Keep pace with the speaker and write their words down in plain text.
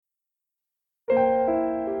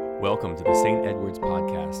Welcome to the St. Edward's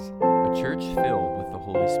Podcast, a church filled with the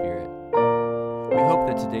Holy Spirit. We hope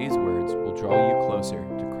that today's words will draw you closer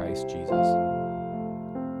to Christ Jesus.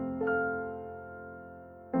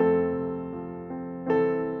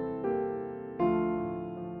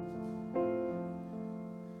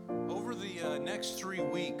 Over the next 3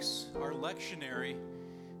 weeks, our lectionary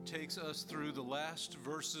takes us through the last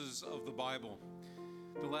verses of the Bible,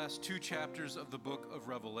 the last 2 chapters of the book of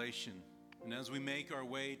Revelation. And as we make our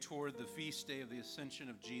way toward the feast day of the Ascension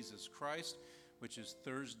of Jesus Christ, which is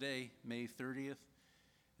Thursday, May 30th,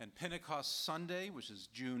 and Pentecost Sunday, which is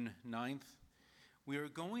June 9th, we are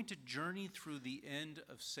going to journey through the end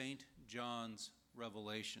of St. John's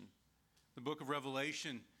Revelation. The book of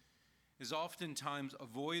Revelation is oftentimes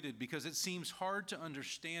avoided because it seems hard to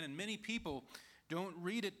understand, and many people don't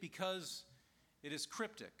read it because it is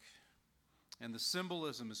cryptic, and the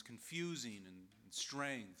symbolism is confusing and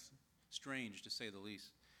strange to say the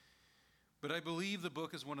least. But I believe the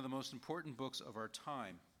book is one of the most important books of our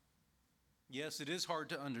time. Yes, it is hard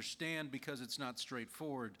to understand because it's not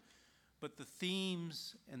straightforward, but the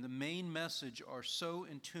themes and the main message are so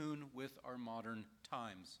in tune with our modern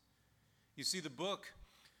times. You see, the book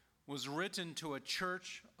was written to a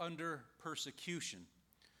church under persecution,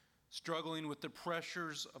 struggling with the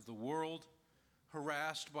pressures of the world,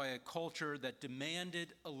 harassed by a culture that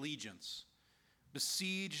demanded allegiance,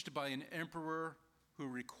 besieged by an emperor who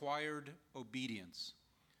required obedience.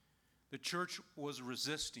 The church was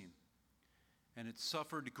resisting, and it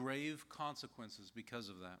suffered grave consequences because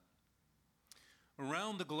of that.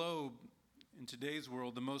 Around the globe, in today's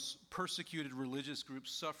world, the most persecuted religious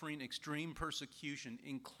groups suffering extreme persecution,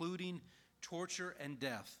 including torture and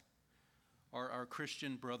death, are our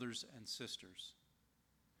Christian brothers and sisters.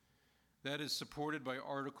 That is supported by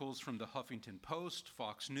articles from the Huffington Post,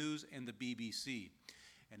 Fox News, and the BBC.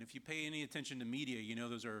 And if you pay any attention to media, you know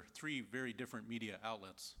those are 3 very different media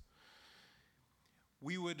outlets.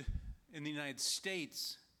 We would, in the United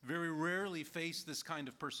States, very rarely face this kind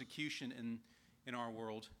of persecution in our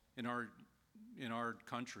world, in our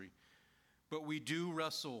country. But we do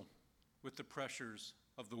wrestle with the pressures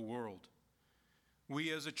of the world.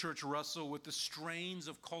 We as a church wrestle with the strains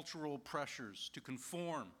of cultural pressures to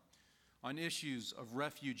conform on issues of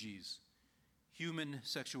refugees, human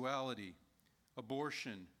sexuality,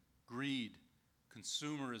 abortion, greed,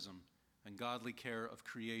 consumerism, and godly care of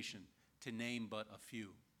creation, to name but a few.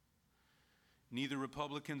 Neither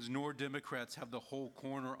Republicans nor Democrats have the whole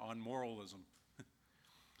corner on moralism.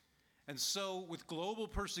 And so, with global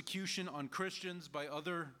persecution on Christians by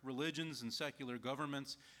other religions and secular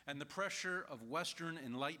governments, and the pressure of Western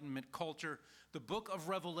Enlightenment culture, the book of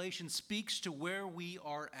Revelation speaks to where we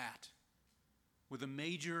are at, with a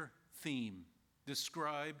major theme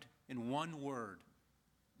described in one word: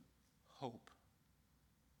 hope.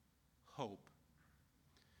 Hope.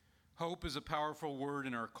 Hope is a powerful word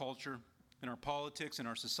in our culture, in our politics, in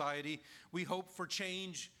our society. We hope for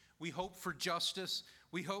change. We hope for justice.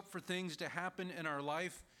 We hope for things to happen in our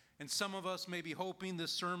life. And some of us may be hoping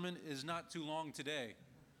this sermon is not too long today.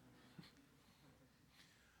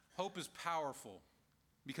 Hope is powerful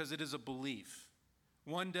because it is a belief.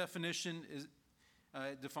 One definition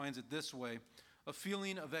defines it this way: a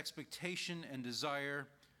feeling of expectation and desire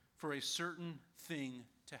for a certain thing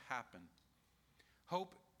to happen.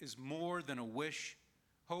 Hope is more than a wish.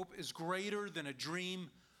 Hope is greater than a dream.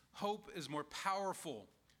 Hope is more powerful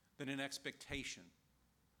than an expectation.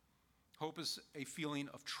 Hope is a feeling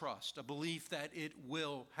of trust, a belief that it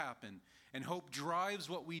will happen. And hope drives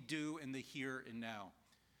what we do in the here and now.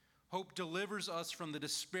 Hope delivers us from the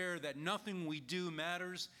despair that nothing we do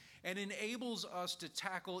matters, and enables us to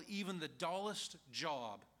tackle even the dullest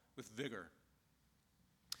job with vigor.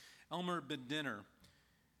 Elmer Bendiner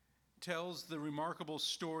tells the remarkable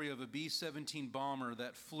story of a B-17 bomber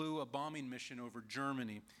that flew a bombing mission over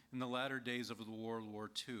Germany in the latter days of the World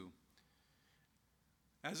War II.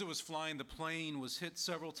 As it was flying, the plane was hit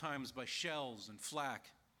several times by shells and flak,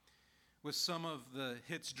 with some of the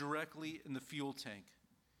hits directly in the fuel tank.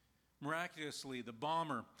 Miraculously, the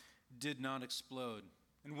bomber did not explode.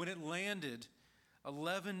 And when it landed,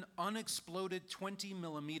 11 unexploded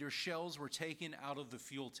 20-millimeter shells were taken out of the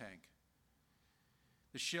fuel tank.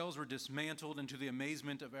 The shells were dismantled, and to the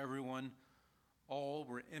amazement of everyone, all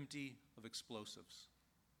were empty of explosives.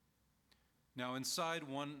 Now, inside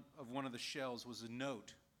one of the shells was a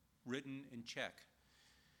note written in Czech.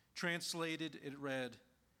 Translated, it read,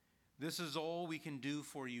 "This is all we can do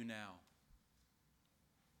for you now."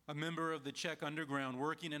 A member of the Czech underground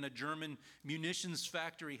working in a German munitions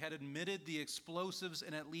factory had admitted the explosives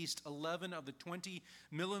in at least 11 of the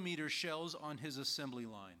 20-millimeter shells on his assembly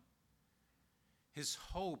line. His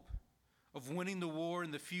hope of winning the war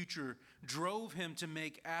in the future drove him to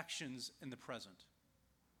make actions in the present.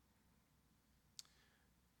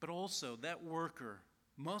 But also, that worker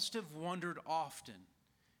must have wondered often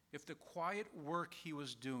if the quiet work he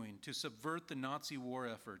was doing to subvert the Nazi war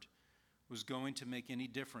effort was going to make any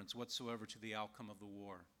difference whatsoever to the outcome of the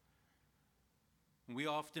war. And we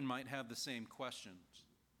often might have the same questions.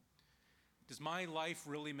 Does my life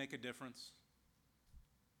really make a difference?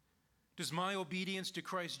 Does my obedience to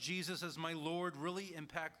Christ Jesus as my Lord really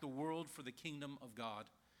impact the world for the kingdom of God?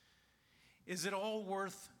 Is it all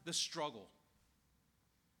worth the struggle?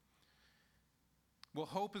 Well,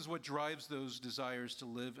 hope is what drives those desires to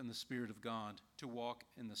live in the Spirit of God, to walk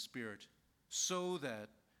in the Spirit, so that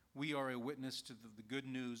we are a witness to the good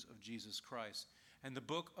news of Jesus Christ. And the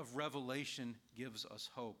book of Revelation gives us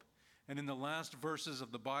hope. And in the last verses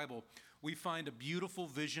of the Bible, we find a beautiful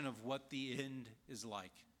vision of what the end is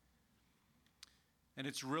like. And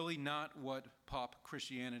it's really not what pop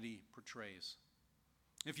Christianity portrays.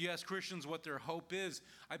 If you ask Christians what their hope is,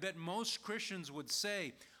 I bet most Christians would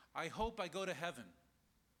say, I hope I go to heaven.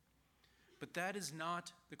 But that is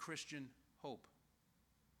not the Christian hope.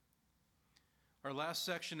 Our last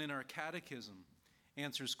section in our catechism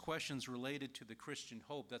answers questions related to the Christian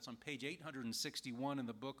hope. That's on page 861 in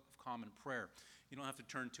the Book of Common Prayer. You don't have to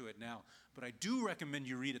turn to it now, but I do recommend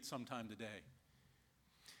you read it sometime today.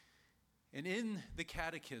 And in the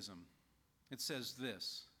catechism, it says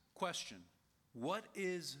this, question, what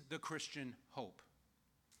is the Christian hope?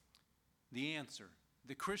 The answer,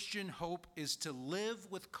 the Christian hope is to live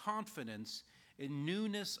with confidence in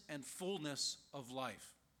newness and fullness of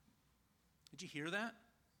life. Did you hear that?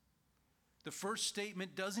 The first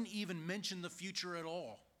statement doesn't even mention the future at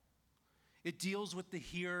all. It deals with the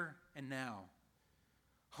here and now.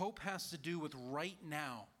 Hope has to do with right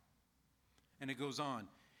now. And it goes on.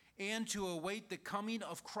 And to await the coming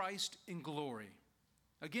of Christ in glory.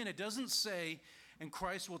 Again, it doesn't say, and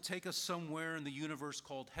Christ will take us somewhere in the universe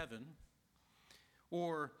called heaven,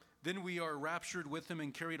 or then we are raptured with him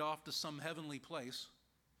and carried off to some heavenly place.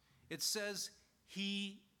 It says,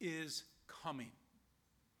 he is coming.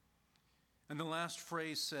 And the last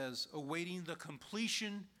phrase says, awaiting the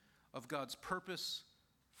completion of God's purpose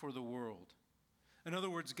for the world. In other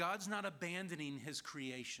words, God's not abandoning his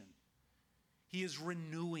creation. He is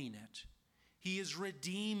renewing it. He is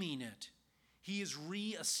redeeming it. He is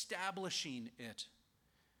reestablishing it.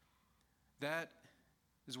 That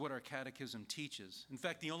is what our catechism teaches. In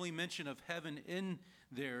fact, the only mention of heaven in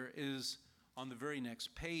there is on the very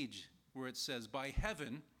next page, where it says, by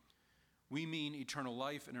heaven, we mean eternal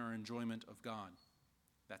life and our enjoyment of God.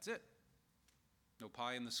 That's it. No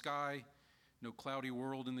pie in the sky, no cloudy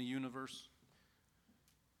world in the universe.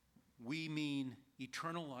 We mean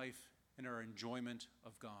eternal life and our enjoyment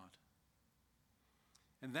of God.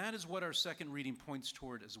 And that is what our second reading points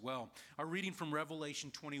toward as well. Our reading from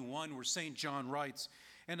Revelation 21, where St. John writes,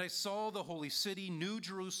 and I saw the holy city, New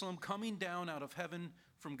Jerusalem, coming down out of heaven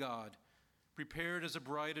from God, prepared as a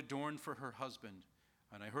bride adorned for her husband.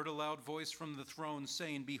 And I heard a loud voice from the throne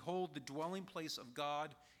saying, behold, the dwelling place of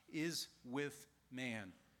God is with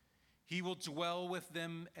man. He will dwell with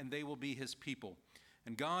them, and they will be his people.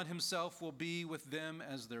 And God himself will be with them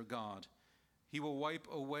as their God. He will wipe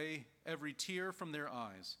away every tear from their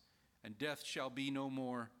eyes, and death shall be no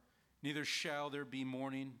more. Neither shall there be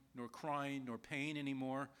mourning, nor crying, nor pain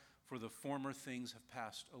anymore, for the former things have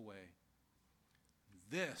passed away.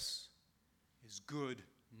 This is good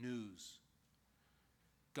news.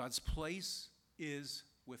 God's place is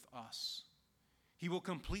with us. He will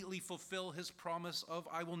completely fulfill his promise of,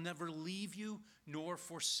 I will never leave you nor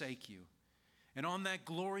forsake you. And on that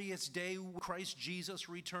glorious day, when Christ Jesus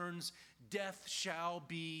returns, death shall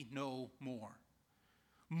be no more.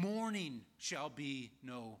 Mourning shall be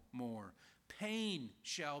no more. Pain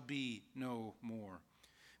shall be no more.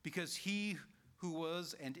 Because he who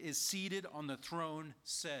was and is seated on the throne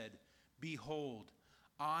said, behold,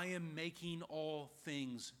 I am making all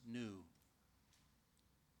things new.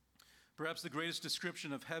 Perhaps the greatest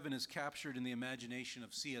description of heaven is captured in the imagination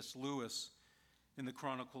of C.S. Lewis in the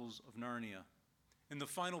Chronicles of Narnia. In the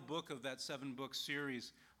final book of that 7-book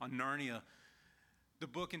series on Narnia, the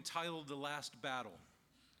book entitled The Last Battle,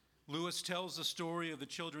 Lewis tells the story of the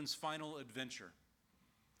children's final adventure.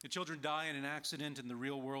 The children die in an accident in the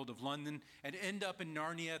real world of London and end up in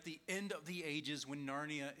Narnia at the end of the ages when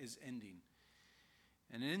Narnia is ending.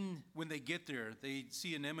 And when they get there, they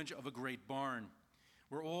see an image of a great barn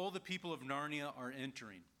where all the people of Narnia are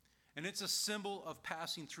entering. And it's a symbol of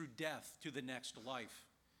passing through death to the next life.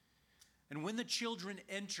 And when the children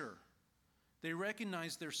enter, they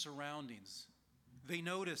recognize their surroundings. They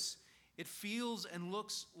notice It feels and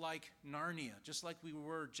looks like Narnia, just like we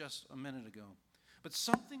were just a minute ago. But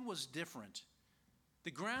something was different.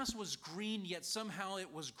 The grass was green, yet somehow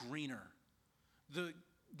it was greener.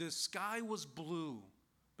 The sky was blue,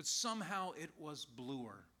 but somehow it was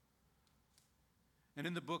bluer. And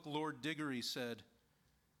in the book, Lord Diggory said,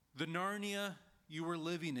 "The Narnia you were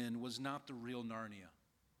living in was not the real Narnia.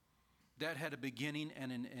 That had a beginning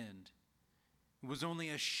and an end. It was only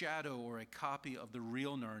a shadow or a copy of the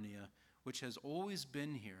real Narnia, which has always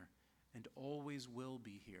been here and always will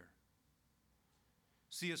be here."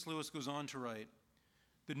 C.S. Lewis goes on to write,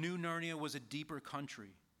 "The new Narnia was a deeper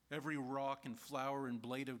country. Every rock and flower and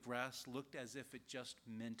blade of grass looked as if it just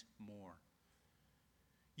meant more."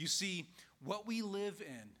 You see, what we live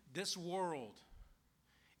in, this world,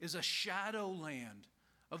 is a shadowland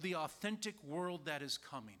of the authentic world that is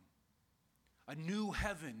coming. A new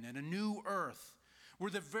heaven and a new earth,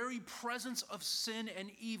 where the very presence of sin and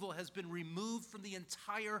evil has been removed from the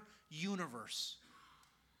entire universe.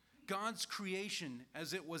 God's creation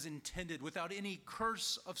as it was intended, without any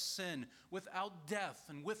curse of sin, without death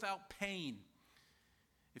and without pain.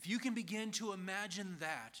 If you can begin to imagine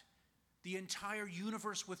that, the entire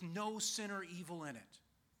universe with no sin or evil in it,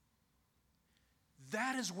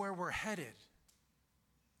 that is where we're headed.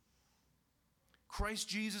 Christ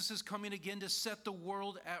Jesus is coming again to set the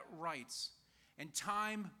world at rights, and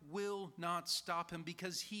time will not stop him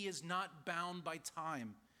because he is not bound by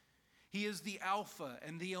time. He is the Alpha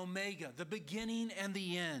and the Omega, the beginning and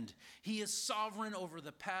the end. He is sovereign over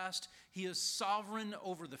the past, he is sovereign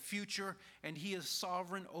over the future, and he is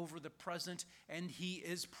sovereign over the present, and he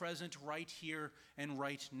is present right here and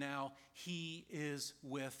right now. He is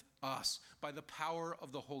with us by the power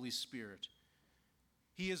of the Holy Spirit.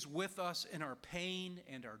 He is with us in our pain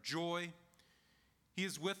and our joy. He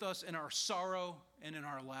is with us in our sorrow and in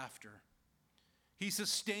our laughter. He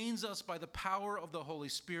sustains us by the power of the Holy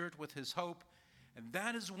Spirit with his hope, and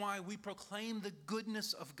that is why we proclaim the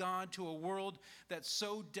goodness of God to a world that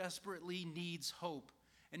so desperately needs hope,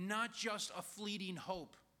 and not just a fleeting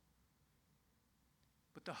hope,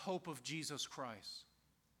 but the hope of Jesus Christ.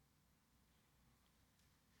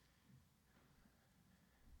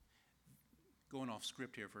 Going off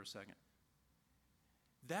script here for a second.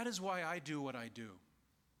 That is why I do what I do,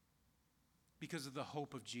 because of the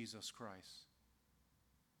hope of Jesus Christ.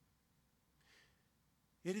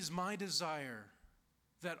 It is my desire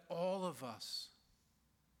that all of us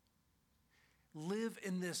live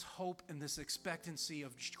in this hope and this expectancy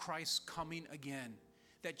of Christ coming again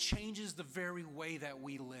that changes the very way that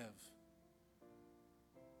we live.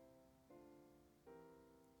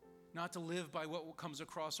 Not to live by what comes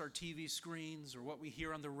across our TV screens or what we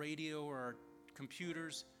hear on the radio or our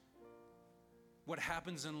computers, what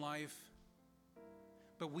happens in life,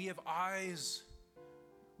 but we have eyes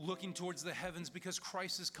looking towards the heavens because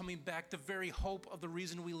Christ is coming back, the very hope of the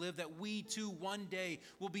reason we live, that we too one day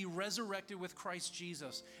will be resurrected with Christ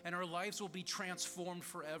Jesus and our lives will be transformed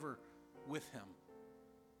forever with him.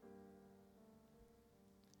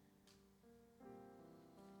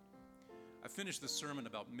 I finished the sermon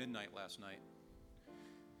about midnight last night.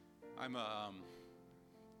 I'm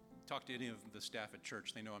talked to any of the staff at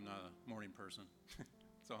church. They know I'm not a morning person,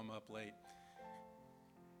 so I'm up late.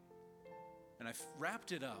 And I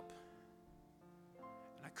wrapped it up,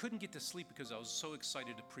 and I couldn't get to sleep because I was so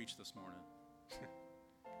excited to preach this morning.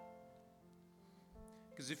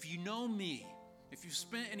 Because if you know me, if you've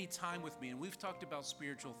spent any time with me, and we've talked about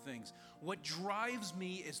spiritual things, what drives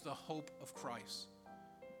me is the hope of Christ.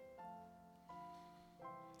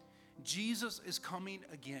 Jesus is coming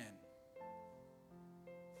again.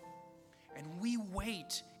 And we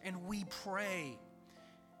wait and we pray.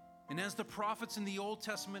 And as the prophets in the Old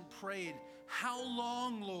Testament prayed, "How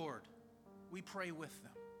long, Lord?" we pray with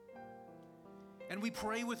them. And we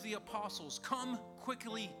pray with the apostles, "Come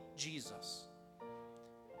quickly, Jesus."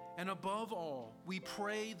 And above all, we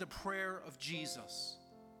pray the prayer of Jesus.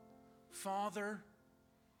 "Father,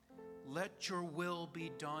 let your will be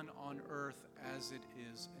done on earth as it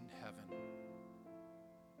is in heaven."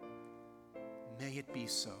 May it be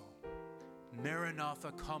so.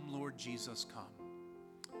 Maranatha, come, Lord Jesus, come.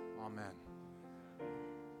 Amen.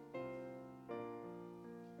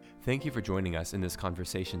 Thank you for joining us in this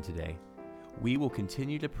conversation today. We will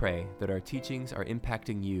continue to pray that our teachings are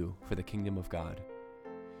impacting you for the kingdom of God.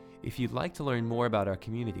 If you'd like to learn more about our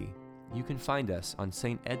community, you can find us on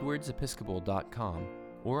stedwardsepiscopal.com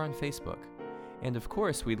or on Facebook. And of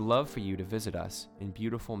course, we'd love for you to visit us in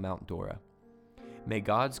beautiful Mount Dora. May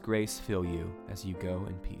God's grace fill you as you go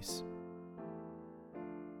in peace.